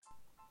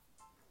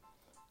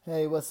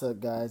Hey, what's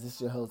up, guys?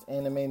 It's your host,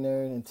 Anime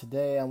Nerd, and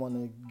today I want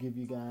to give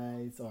you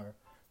guys or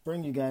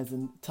bring you guys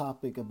a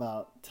topic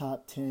about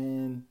top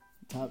 10,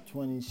 top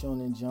 20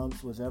 Shonen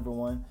Jumps, whichever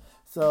one.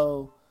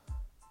 So,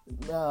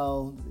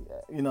 now,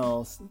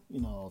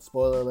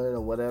 spoiler alert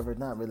or whatever,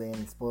 not really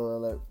any spoiler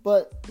alert,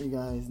 but you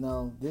guys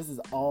know this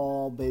is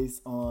all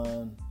based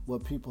on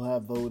what people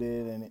have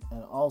voted and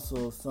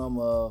also some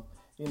of,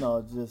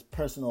 just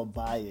personal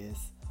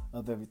bias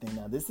of everything.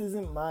 Now, this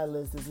isn't my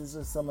list. This is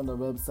just some of the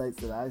websites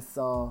that I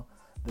saw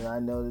that I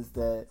noticed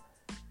that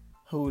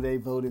who they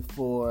voted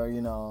for,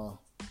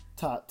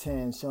 top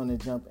 10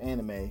 Shonen Jump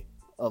anime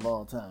of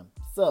all time.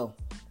 So,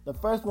 the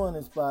first one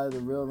is by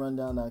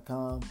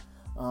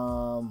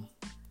therealrundown.com.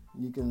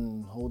 You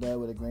can hold that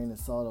with a grain of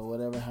salt or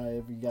whatever,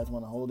 however you guys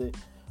want to hold it.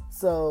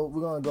 So,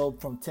 we're going to go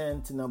from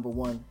 10 to number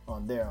 1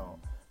 on their own.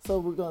 So,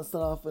 we're going to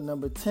start off with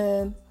number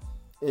 10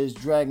 is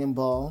Dragon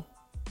Ball.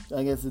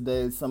 I guess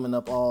today is summing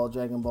up all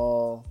Dragon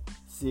Ball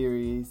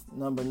series.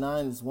 Number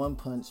 9 is One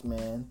Punch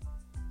Man.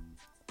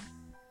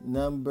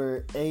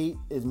 Number 8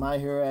 is My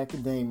Hero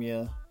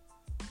Academia.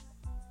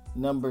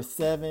 Number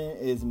 7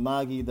 is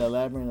Magi the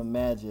Labyrinth of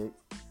Magic.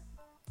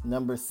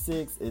 Number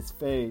 6 is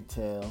Fairy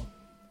Tail.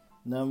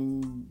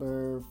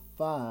 Number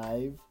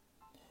 5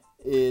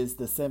 is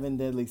The Seven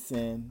Deadly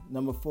Sin.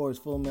 Number 4 is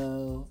Full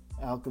Metal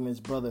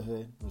Alchemist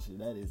Brotherhood, which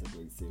that is a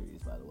great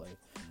series, by the way.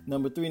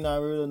 Number 3,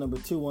 Naruto. Number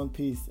 2, One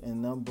Piece.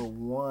 And number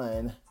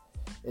 1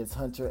 is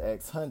Hunter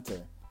x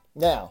Hunter.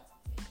 Now,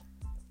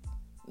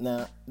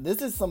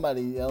 this is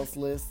somebody else's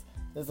list.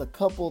 There's a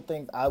couple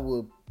things I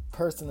would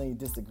personally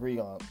disagree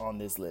on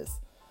this list.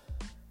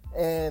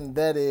 And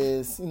that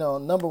is,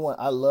 number 1,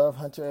 I love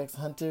Hunter x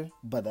Hunter,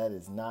 but that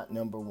is not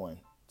number 1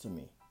 to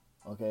me.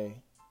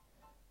 Okay?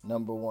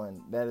 Number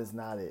 1, that is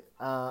not it.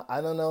 I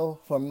don't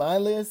know. For my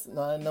list,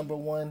 number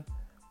 1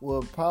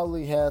 will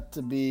probably have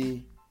to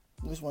be,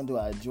 which one do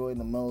I enjoy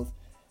the most?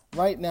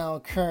 Right now,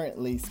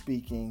 currently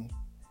speaking,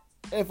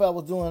 if I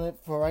was doing it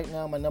for right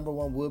now, my number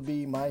 1 would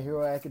be My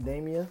Hero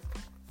Academia.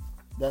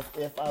 That's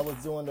if I was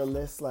doing the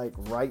list like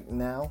right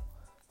now.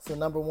 So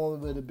number 1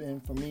 would have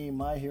been for me,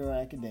 My Hero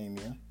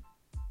Academia.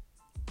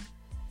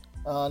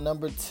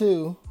 Number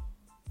 2,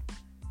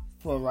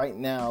 for right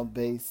now,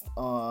 based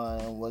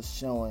on what's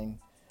showing,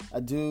 I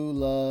do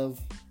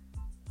love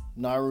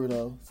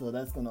Naruto, so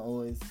that's going to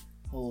always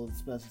hold a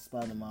special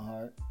spot in my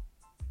heart.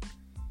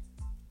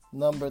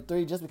 Number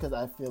 3, just because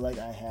I feel like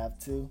I have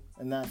to.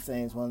 I'm not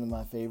saying it's one of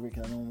my favorite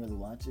because I don't really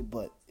watch it,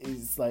 but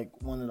it's like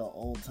one of the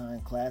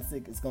old-time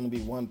classic. It's going to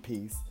be One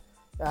Piece.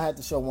 I had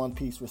to show One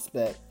Piece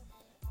respect.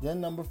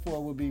 Then number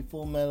 4 would be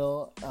Full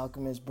Metal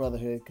Alchemist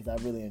Brotherhood because I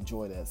really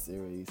enjoy that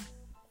series.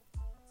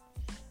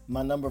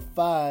 My number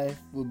 5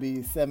 would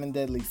be Seven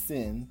Deadly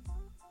Sin.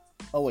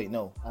 Oh, wait,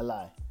 no, I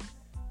lie.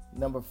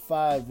 Number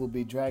 5 would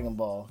be Dragon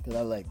Ball because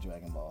I like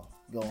Dragon Ball.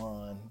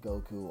 Gohan,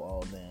 Goku,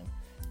 all them.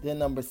 Then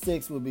number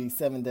 6 would be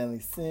Seven Deadly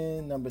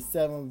Sin. Number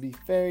 7 would be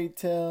Fairy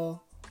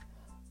Tail.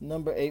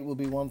 Number 8 would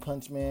be One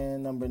Punch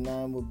Man. Number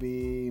 9 would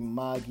be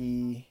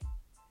Magi.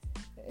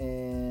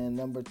 And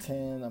number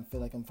 10, I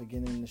feel like I'm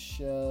forgetting the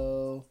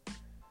show.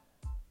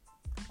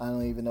 I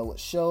don't even know what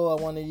show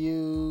I want to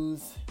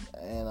use.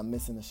 And I'm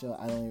missing the show.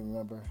 I don't even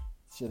remember.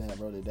 Should have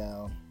wrote it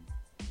down.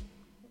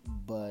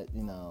 But,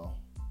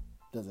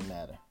 doesn't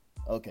matter.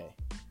 Okay.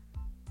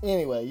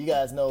 Anyway, you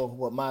guys know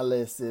what my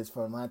list is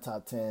for my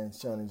top 10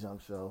 Shonen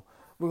Jump show.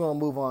 We're going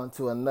to move on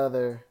to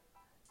another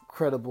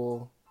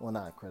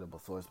not credible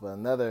source, but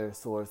another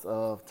source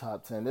of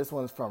top 10. This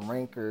one's from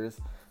Rankers.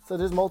 So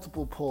there's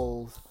multiple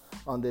polls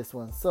on this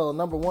one. So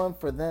number 1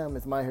 for them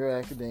is My Hero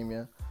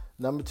Academia.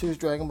 Number 2 is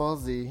Dragon Ball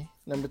Z.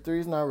 Number 3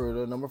 is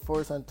Naruto. Number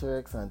 4 is Hunter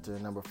x Hunter.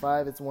 Number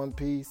 5 is One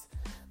Piece.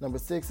 Number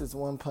 6 is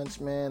One Punch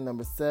Man.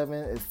 Number 7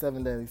 is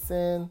Seven Deadly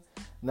Sin.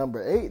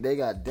 Number 8, they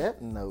got Death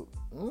Note.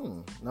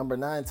 Number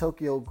 9,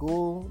 Tokyo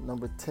Ghoul.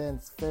 Number 10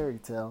 is Fairy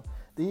Tail.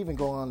 They even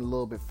go on a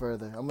little bit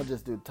further. I'm going to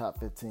just do the top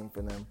 15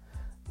 for them.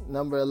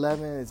 Number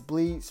 11 is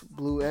Bleach.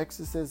 Blue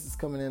Exorcist is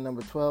coming in.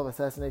 Number 12,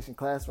 Assassination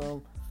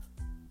Classroom.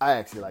 I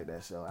actually like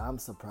that show. I'm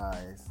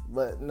surprised.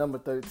 But number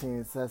 13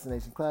 is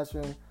Assassination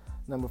Classroom.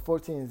 Number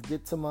 14 is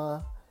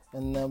Gintama.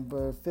 And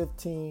number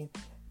 15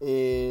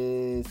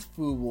 is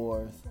Food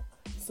Wars.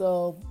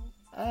 So,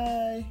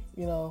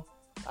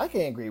 I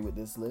can't agree with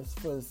this list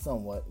for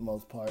somewhat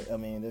most part. I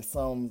mean, there's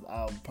some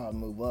I'll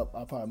probably move up.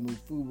 I'll probably move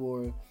Food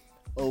Wars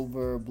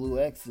over Blue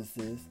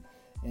Exorcist.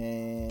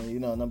 And,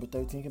 number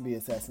 13 can be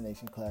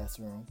Assassination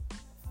Classroom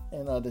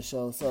and other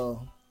shows.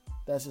 So,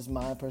 that's just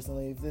my personal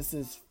belief. This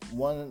is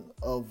one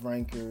of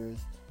Ranker's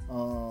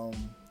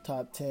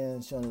top 10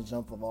 Shonen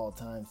Jump of all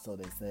time, so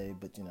they say.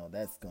 But,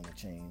 that's going to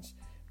change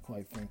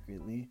quite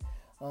frequently.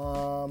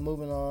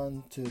 Moving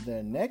on to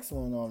their next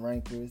one on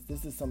Rankers.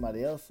 This is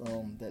somebody else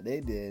that they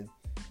did.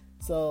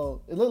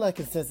 So, it looked like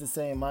consensus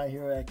saying My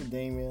Hero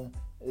Academia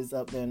is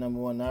up there, number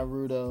 1.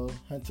 Naruto,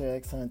 Hunter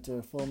x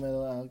Hunter, Full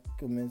Metal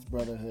Alchemist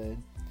Brotherhood,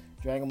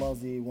 Dragon Ball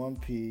Z, One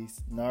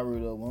Piece,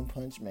 Naruto, One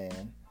Punch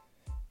Man.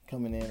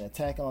 Coming in,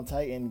 Attack on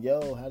Titan.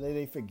 Yo, how did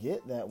they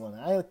forget that one?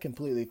 I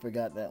completely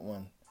forgot that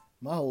one.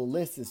 my whole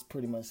list is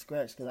pretty much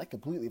scratched because I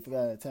completely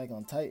forgot Attack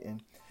on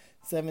Titan.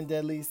 Seven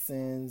Deadly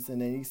Sins,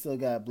 and then you still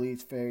got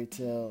Bleach, Fairy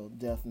Tail,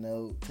 Death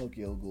Note,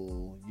 Tokyo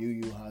Ghoul, Yu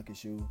Yu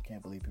Hakusho.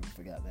 Can't believe people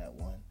forgot that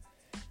one.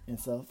 And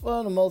so,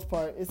 for the most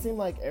part, it seemed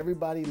like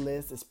everybody's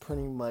list is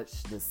pretty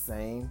much the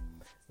same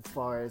as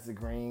far as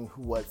agreeing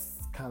what's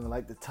kind of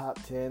like the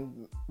top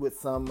 10 with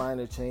some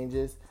minor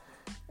changes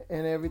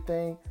and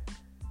everything.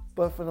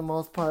 But for the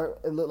most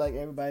part, it looked like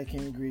everybody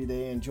can agree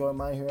they enjoy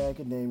My Hero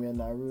Academia,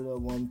 Naruto,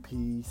 One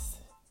Piece,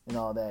 and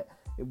all that.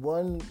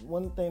 One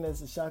thing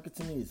that's a shocker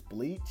to me is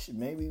Bleach.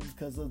 Maybe it's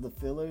because of the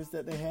fillers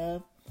that they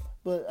have.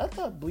 But I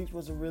thought Bleach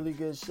was a really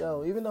good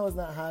show. Even though it's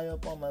not high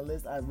up on my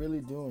list, I really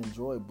do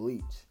enjoy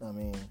Bleach. I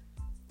mean,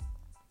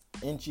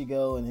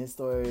 Ichigo and his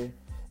story.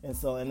 And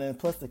then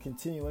plus the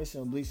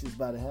continuation of Bleach is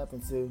about to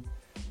happen too.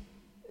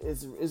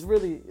 It's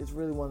really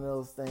one of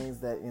those things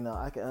that,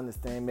 I can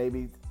understand.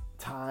 Maybe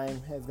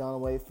time has gone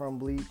away from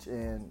Bleach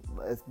and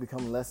it's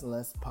become less and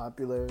less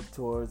popular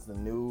towards the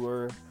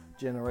newer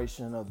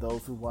generation of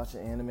those who watch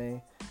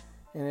anime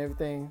and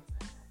everything.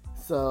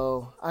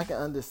 So I can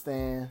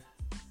understand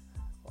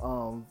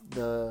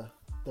the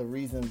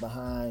reason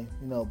behind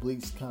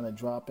Bleach kind of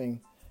dropping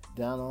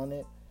down on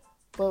it.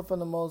 But for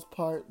the most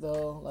part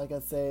though, like I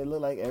said, it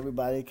looked like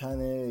everybody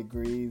kind of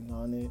agrees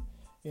on it.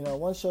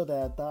 One show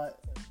that I thought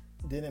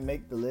didn't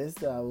make the list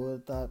that I would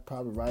have thought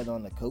probably right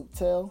on the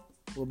coattail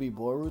will be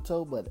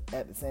Boruto, but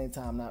at the same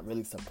time not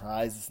really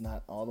surprised it's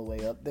not all the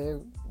way up there.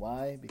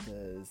 Why?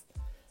 Because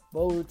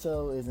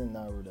Boruto isn't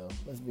Naruto.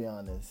 Let's be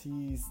honest.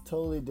 He's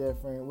totally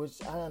different,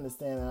 which I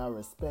understand and I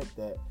respect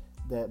that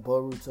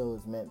Boruto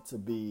is meant to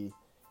be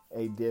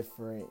a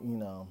different,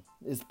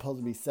 it's supposed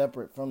to be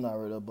separate from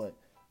Naruto, but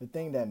the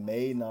thing that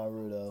made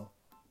Naruto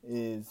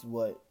is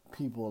what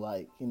people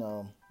like,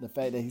 the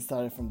fact that he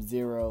started from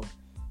zero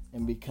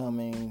and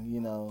becoming,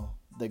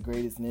 the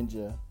greatest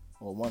ninja,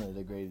 or one of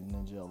the greatest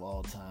ninja of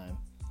all time.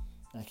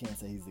 I can't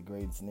say he's the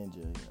greatest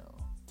ninja,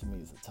 to me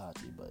it's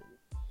Itachi, but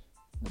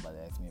nobody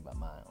asked me about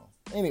my own.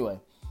 Anyway,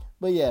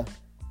 but yeah,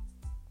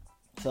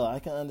 so I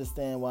can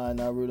understand why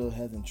Naruto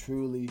hasn't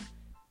truly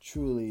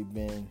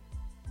been,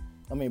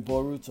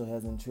 Boruto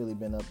hasn't truly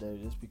been up there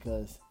just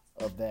because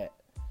of that.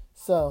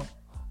 So,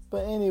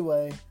 but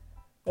anyway,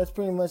 that's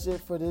pretty much it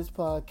for this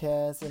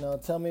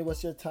podcast. Tell me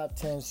what's your top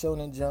 10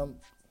 Shonen Jump,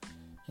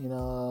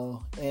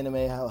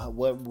 anime,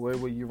 where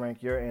would you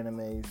rank your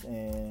animes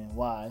and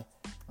why?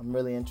 I'm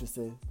really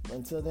interested.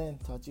 Until then,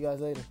 talk to you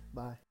guys later.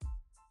 Bye.